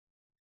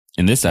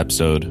In this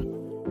episode,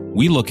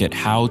 we look at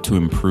how to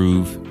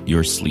improve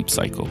your sleep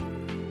cycle.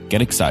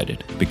 Get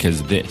excited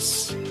because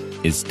this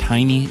is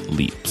Tiny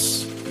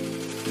Leaps.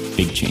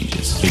 Big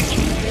changes, big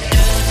changes.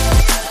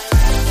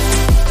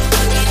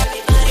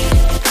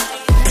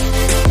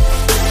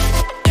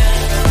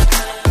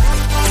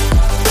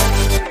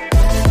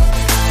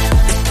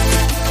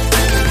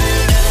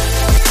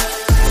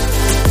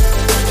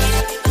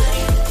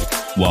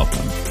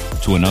 Welcome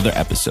to another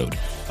episode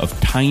of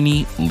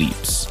Tiny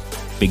Leaps,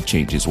 Big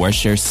Changes, where I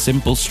share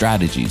simple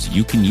strategies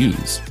you can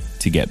use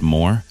to get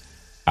more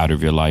out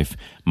of your life.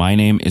 My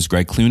name is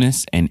Greg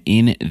Clunis, and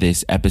in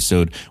this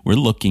episode, we're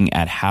looking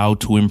at how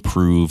to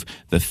improve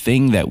the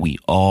thing that we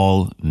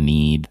all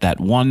need, that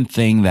one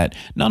thing that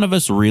none of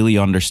us really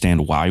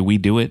understand why we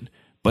do it,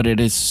 but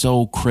it is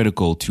so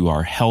critical to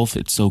our health.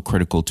 It's so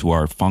critical to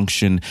our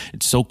function.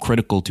 It's so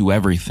critical to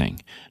everything.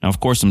 Now,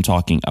 of course, I'm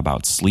talking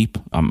about sleep.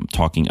 I'm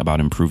talking about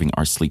improving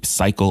our sleep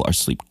cycle, our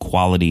sleep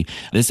quality.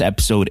 This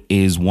episode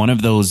is one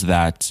of those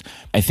that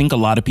I think a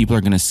lot of people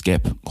are going to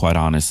skip, quite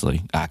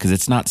honestly, because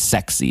it's not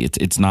sexy.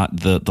 It's not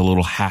the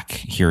little hack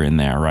here and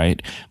there,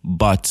 right?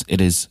 But it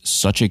is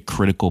such a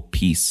critical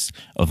piece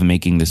of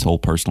making this whole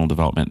personal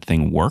development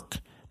thing work,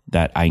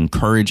 that I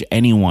encourage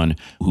anyone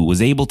who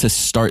was able to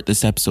start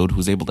this episode, who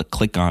was able to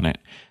click on it,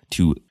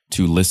 to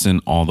listen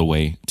all the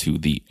way to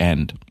the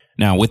end.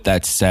 Now, with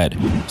that said,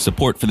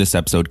 support for this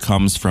episode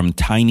comes from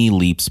Tiny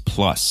Leaps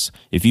Plus.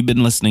 If you've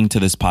been listening to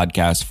this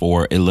podcast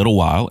for a little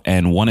while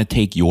and want to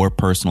take your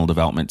personal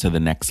development to the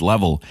next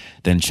level,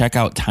 then check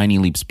out Tiny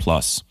Leaps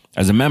Plus.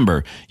 As a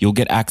member, you'll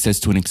get access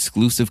to an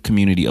exclusive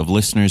community of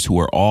listeners who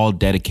are all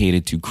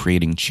dedicated to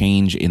creating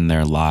change in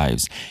their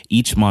lives.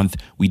 Each month,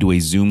 we do a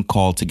Zoom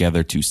call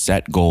together to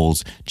set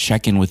goals,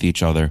 check in with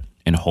each other,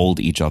 and hold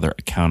each other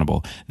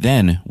accountable.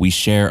 Then we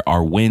share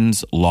our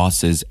wins,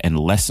 losses, and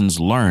lessons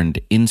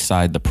learned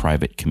inside the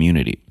private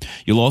community.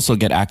 You'll also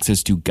get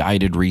access to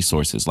guided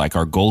resources like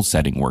our goal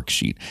setting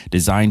worksheet,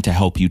 designed to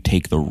help you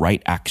take the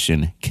right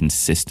action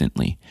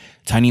consistently.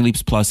 Tiny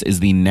Leaps Plus is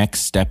the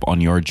next step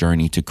on your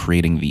journey to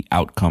creating the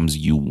outcomes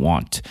you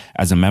want.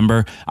 As a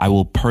member, I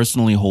will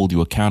personally hold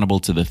you accountable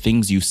to the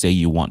things you say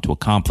you want to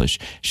accomplish,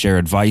 share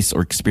advice or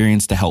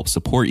experience to help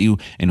support you,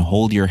 and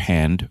hold your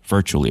hand,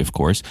 virtually of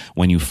course,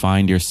 when you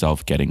find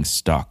yourself getting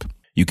stuck.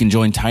 You can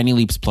join Tiny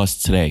Leaps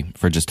Plus today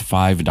for just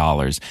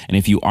 $5. And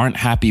if you aren't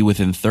happy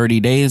within 30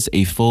 days,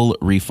 a full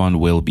refund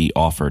will be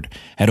offered.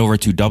 Head over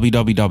to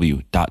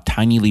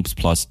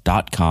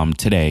www.tinyleapsplus.com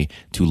today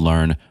to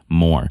learn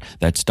more.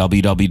 That's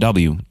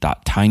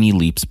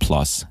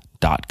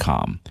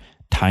www.tinyleapsplus.com.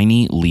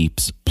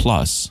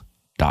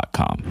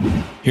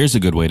 tinyleapsplus.com. Here's a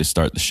good way to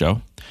start the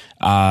show.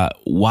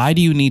 Why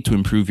do you need to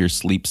improve your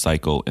sleep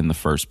cycle in the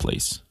first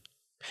place?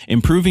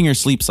 Improving your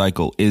sleep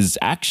cycle is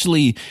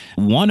actually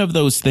one of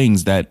those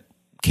things that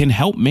can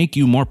help make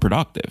you more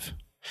productive.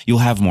 You'll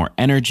have more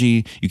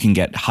energy. You can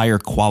get higher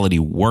quality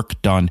work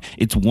done.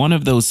 It's one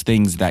of those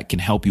things that can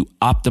help you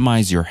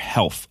optimize your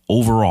health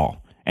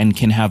overall and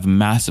can have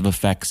massive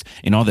effects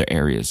in other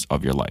areas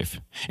of your life.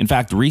 In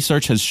fact,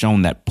 research has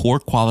shown that poor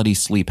quality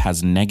sleep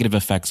has negative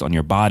effects on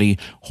your body,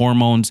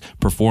 hormones,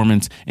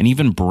 performance, and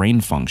even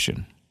brain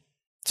function.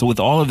 So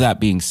with all of that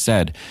being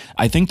said,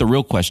 I think the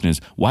real question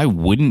is, why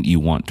wouldn't you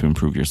want to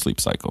improve your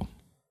sleep cycle?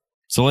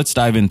 So let's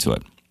dive into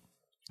it.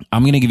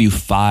 I'm going to give you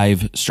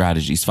 5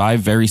 strategies, 5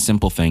 very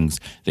simple things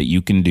that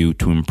you can do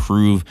to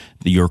improve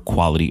your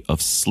quality of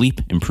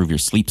sleep, improve your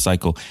sleep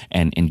cycle,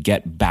 and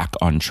get back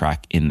on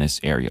track in this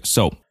area.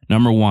 So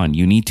number 1,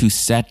 you need to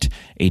set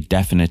a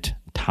definite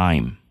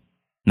time.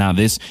 Now,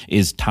 this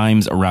is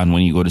times around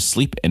when you go to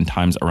sleep and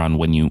times around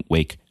when you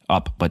wake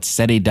up, but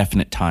set a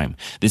definite time.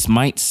 This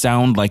might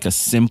sound like a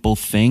simple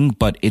thing,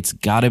 but it's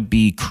got to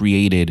be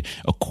created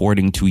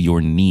according to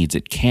your needs.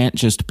 It can't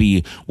just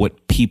be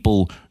what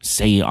people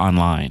say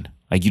online.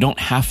 Like, you don't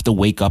have to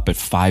wake up at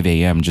 5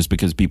 a.m. just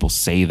because people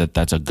say that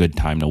that's a good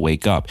time to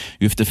wake up.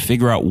 You have to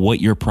figure out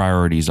what your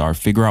priorities are,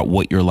 figure out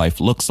what your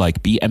life looks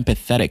like, be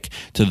empathetic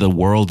to the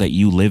world that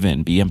you live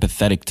in, be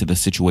empathetic to the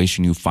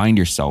situation you find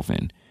yourself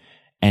in,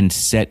 and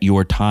set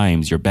your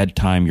times, your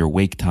bedtime, your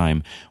wake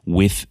time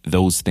with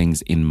those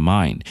things in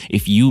mind.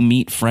 If you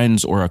meet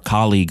friends or a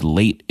colleague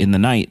late in the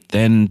night,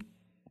 then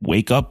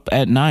wake up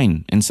at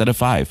 9 instead of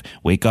 5.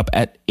 Wake up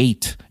at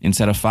 8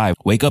 instead of 5.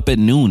 Wake up at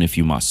noon if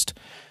you must.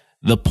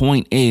 The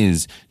point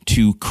is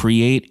to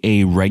create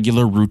a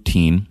regular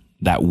routine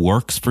that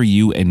works for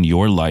you and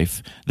your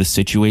life, the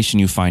situation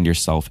you find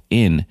yourself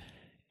in,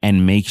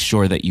 and make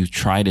sure that you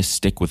try to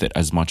stick with it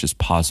as much as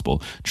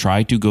possible.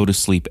 Try to go to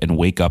sleep and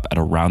wake up at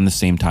around the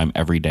same time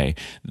every day.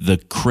 The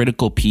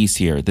critical piece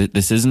here,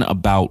 this isn't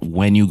about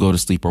when you go to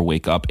sleep or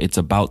wake up. It's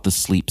about the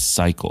sleep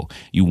cycle.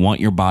 You want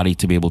your body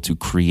to be able to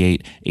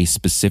create a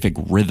specific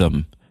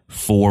rhythm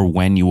for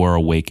when you are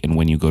awake and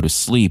when you go to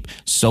sleep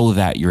so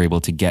that you're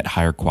able to get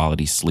higher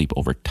quality sleep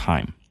over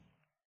time.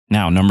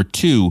 Now, number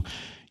 2,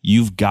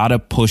 you've got to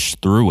push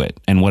through it.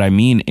 And what I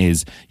mean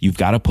is you've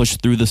got to push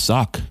through the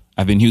suck.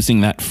 I've been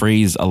using that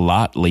phrase a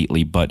lot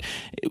lately, but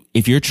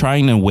if you're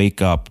trying to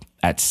wake up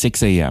at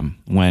 6 a.m.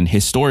 when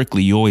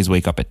historically you always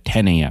wake up at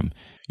 10 a.m.,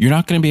 you're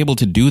not going to be able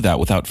to do that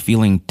without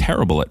feeling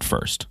terrible at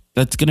first.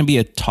 That's going to be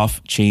a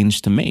tough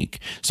change to make.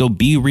 So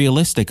be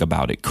realistic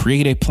about it.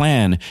 Create a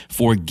plan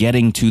for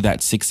getting to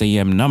that 6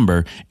 a.m.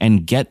 number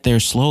and get there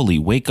slowly.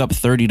 Wake up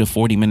 30 to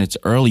 40 minutes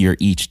earlier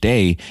each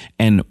day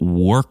and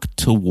work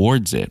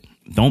towards it.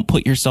 Don't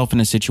put yourself in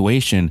a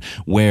situation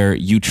where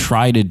you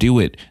try to do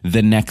it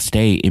the next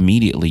day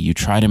immediately. You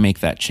try to make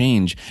that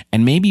change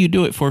and maybe you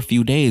do it for a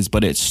few days,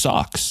 but it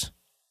sucks.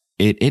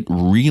 It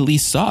really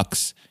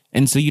sucks.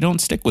 And so you don't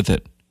stick with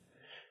it.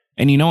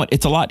 And you know what?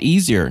 It's a lot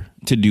easier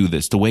to do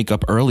this, to wake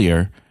up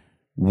earlier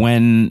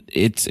when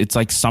it's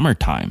like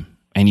summertime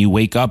and you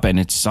wake up and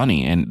it's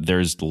sunny and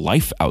there's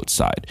life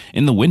outside.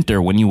 In the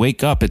winter, when you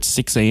wake up at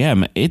 6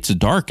 a.m., it's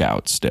dark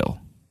out still.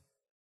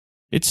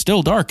 It's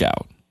still dark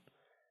out.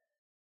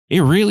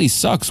 It really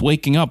sucks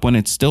waking up when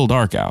it's still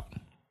dark out.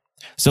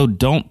 So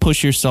don't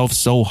push yourself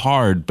so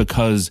hard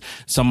because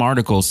some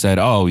article said,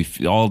 oh,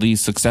 if all these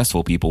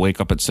successful people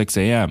wake up at 6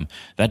 a.m.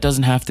 That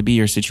doesn't have to be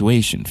your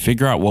situation.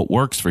 Figure out what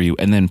works for you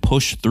and then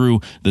push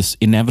through this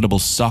inevitable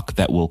suck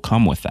that will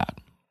come with that.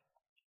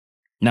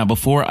 Now,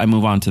 before I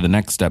move on to the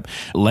next step,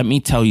 let me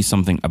tell you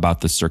something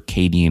about the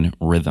circadian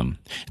rhythm.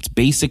 It's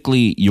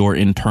basically your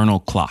internal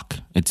clock.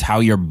 It's how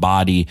your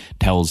body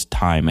tells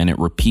time, and it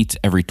repeats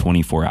every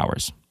 24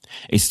 hours.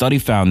 A study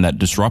found that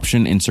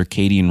disruption in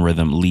circadian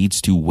rhythm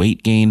leads to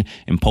weight gain,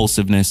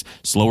 impulsiveness,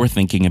 slower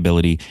thinking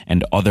ability,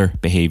 and other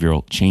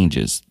behavioral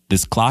changes.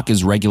 This clock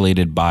is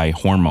regulated by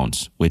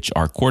hormones, which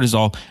are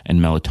cortisol and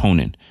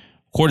melatonin.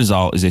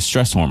 Cortisol is a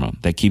stress hormone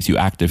that keeps you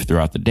active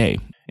throughout the day.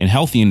 In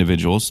healthy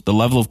individuals, the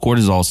level of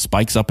cortisol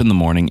spikes up in the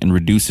morning and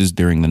reduces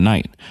during the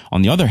night.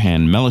 On the other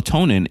hand,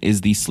 melatonin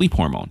is the sleep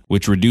hormone,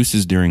 which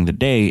reduces during the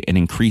day and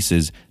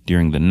increases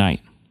during the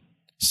night.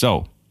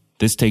 So,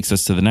 this takes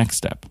us to the next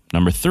step.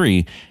 Number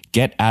 3,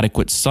 get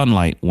adequate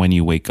sunlight when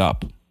you wake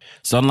up.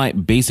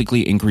 Sunlight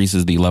basically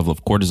increases the level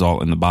of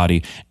cortisol in the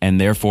body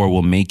and therefore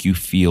will make you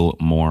feel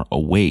more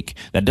awake.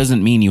 That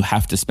doesn't mean you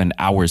have to spend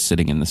hours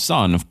sitting in the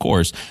sun, of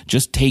course.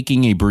 Just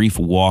taking a brief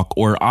walk,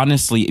 or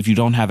honestly, if you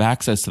don't have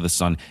access to the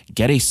sun,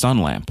 get a sun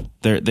lamp.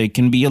 They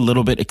can be a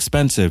little bit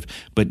expensive,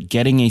 but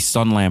getting a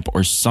sun lamp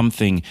or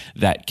something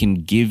that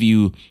can give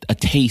you a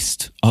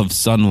taste of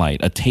sunlight,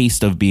 a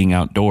taste of being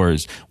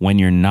outdoors when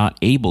you're not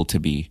able to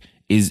be,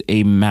 is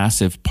a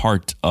massive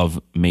part of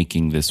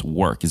making this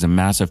work, is a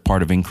massive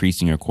part of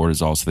increasing your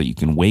cortisol so that you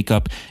can wake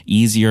up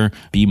easier,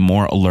 be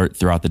more alert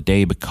throughout the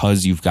day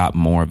because you've got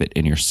more of it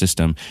in your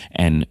system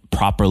and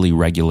properly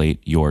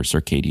regulate your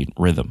circadian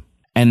rhythm.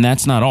 And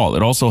that's not all.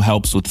 It also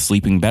helps with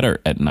sleeping better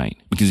at night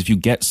because if you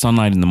get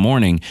sunlight in the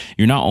morning,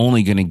 you're not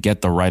only going to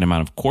get the right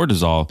amount of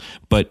cortisol,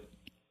 but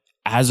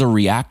as a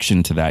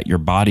reaction to that, your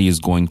body is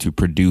going to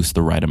produce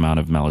the right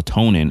amount of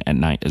melatonin at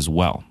night as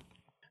well.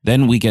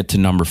 Then we get to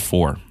number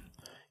 4.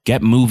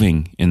 Get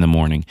moving in the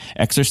morning.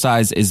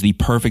 Exercise is the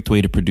perfect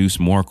way to produce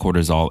more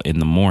cortisol in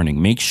the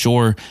morning. Make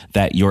sure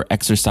that your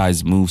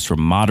exercise moves from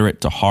moderate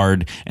to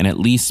hard and at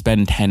least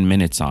spend 10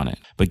 minutes on it.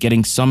 But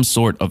getting some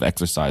sort of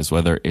exercise,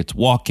 whether it's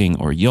walking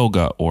or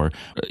yoga or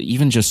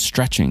even just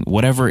stretching,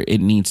 whatever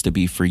it needs to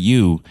be for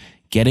you,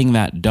 getting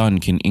that done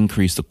can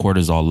increase the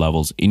cortisol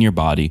levels in your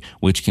body,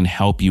 which can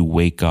help you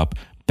wake up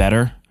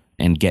better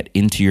and get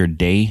into your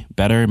day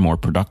better, more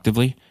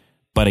productively.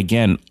 But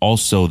again,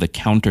 also the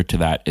counter to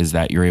that is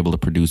that you're able to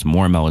produce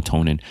more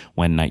melatonin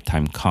when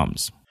nighttime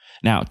comes.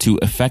 Now, to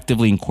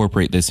effectively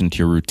incorporate this into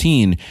your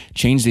routine,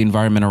 change the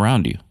environment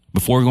around you.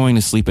 Before going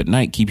to sleep at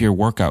night, keep your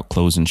workout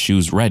clothes and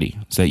shoes ready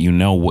so that you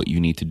know what you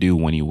need to do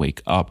when you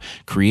wake up.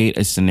 Create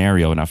a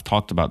scenario, and I've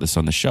talked about this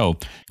on the show,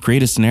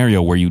 create a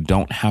scenario where you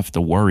don't have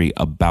to worry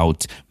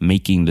about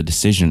making the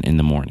decision in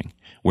the morning,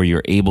 where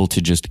you're able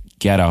to just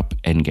get up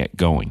and get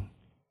going.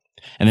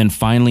 And then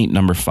finally,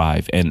 number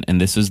 5, and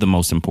this is the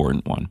most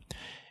important one.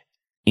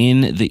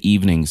 In the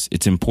evenings,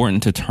 it's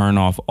important to turn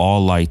off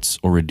all lights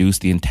or reduce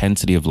the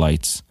intensity of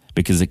lights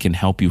because it can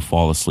help you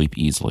fall asleep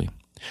easily.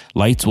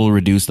 Lights will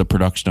reduce the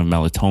production of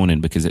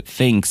melatonin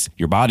because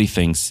your body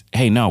thinks,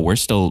 hey, no, we're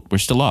still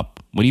up.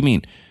 What do you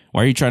mean?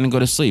 Why are you trying to go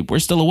to sleep? We're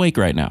still awake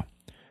right now.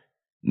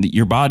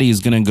 Your body is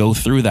going to go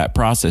through that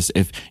process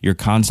if you're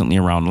constantly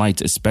around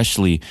lights,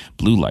 especially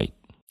blue light.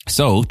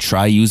 So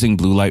try using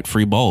blue light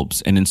free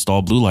bulbs and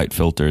install blue light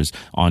filters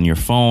on your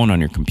phone,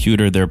 on your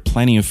computer. There are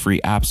plenty of free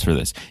apps for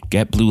this.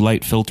 Get blue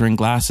light filtering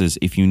glasses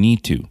if you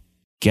need to.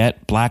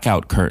 Get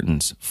blackout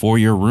curtains for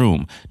your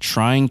room.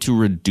 Trying to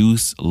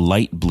reduce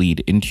light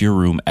bleed into your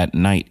room at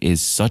night is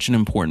such an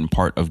important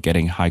part of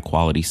getting high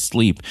quality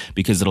sleep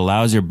because it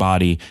allows your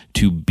body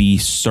to be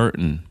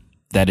certain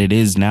that it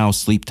is now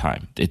sleep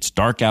time. It's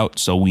dark out,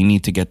 so we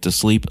need to get to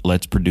sleep.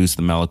 Let's produce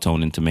the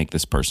melatonin to make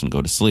this person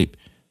go to sleep.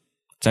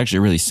 It's actually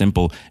a really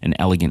simple and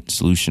elegant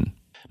solution.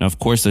 Now, of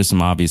course, there's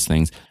some obvious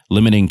things,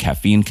 limiting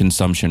caffeine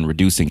consumption,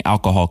 reducing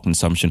alcohol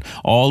consumption,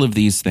 all of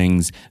these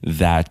things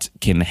that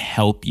can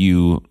help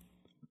you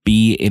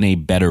be in a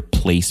better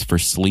place for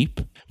sleep.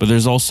 But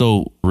there's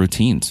also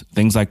routines,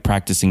 things like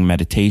practicing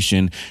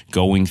meditation,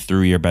 going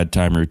through your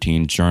bedtime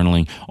routine,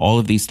 journaling, all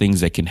of these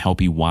things that can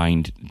help you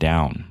wind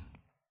down.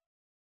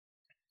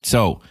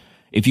 So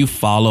if you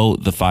follow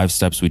the 5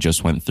 steps we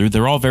just went through,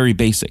 they're all very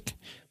basic,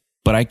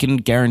 but I can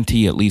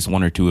guarantee at least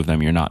 1 or 2 of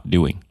them you're not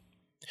doing.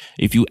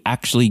 If you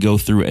actually go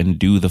through and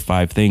do the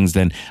 5 things,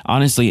 then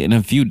honestly, in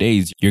a few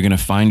days, you're going to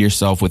find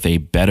yourself with a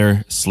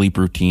better sleep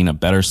routine, a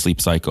better sleep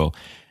cycle,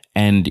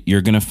 and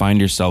you're going to find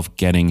yourself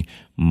getting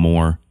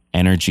more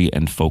energy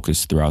and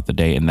focus throughout the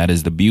day. And that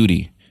is the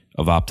beauty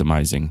of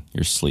optimizing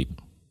your sleep.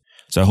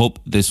 So I hope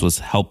this was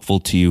helpful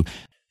to you.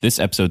 This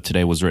episode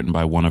today was written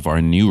by one of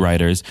our new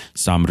writers,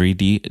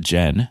 Samriddhi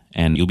Jain,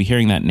 and you'll be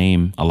hearing that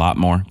name a lot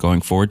more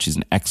going forward. She's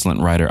an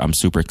excellent writer. I'm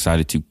super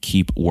excited to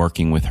keep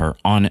working with her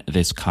on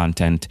this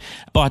content.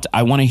 But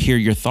I want to hear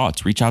your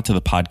thoughts. Reach out to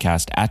the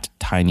podcast at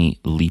Tiny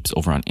Leaps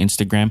over on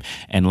Instagram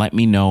and let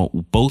me know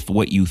both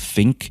what you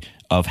think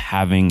of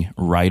having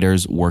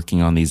writers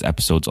working on these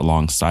episodes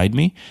alongside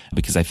me,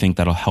 because I think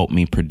that'll help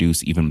me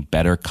produce even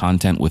better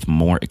content with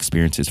more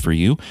experiences for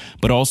you.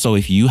 But also,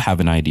 if you have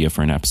an idea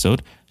for an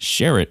episode,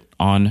 share it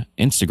on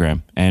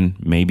Instagram and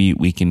maybe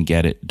we can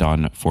get it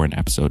done for an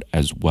episode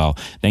as well.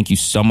 Thank you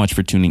so much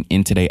for tuning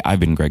in today.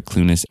 I've been Greg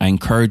Clunis. I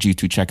encourage you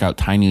to check out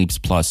Tiny Leaps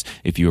Plus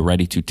if you're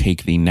ready to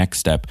take the next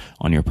step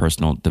on your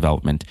personal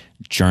development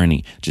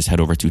journey. Just head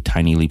over to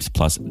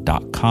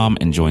tinyleapsplus.com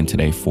and join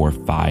today for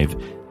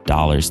 $5.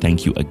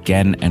 Thank you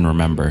again, and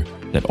remember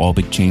that all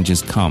big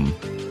changes come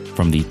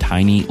from the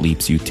tiny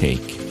leaps you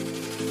take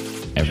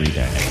every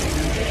day.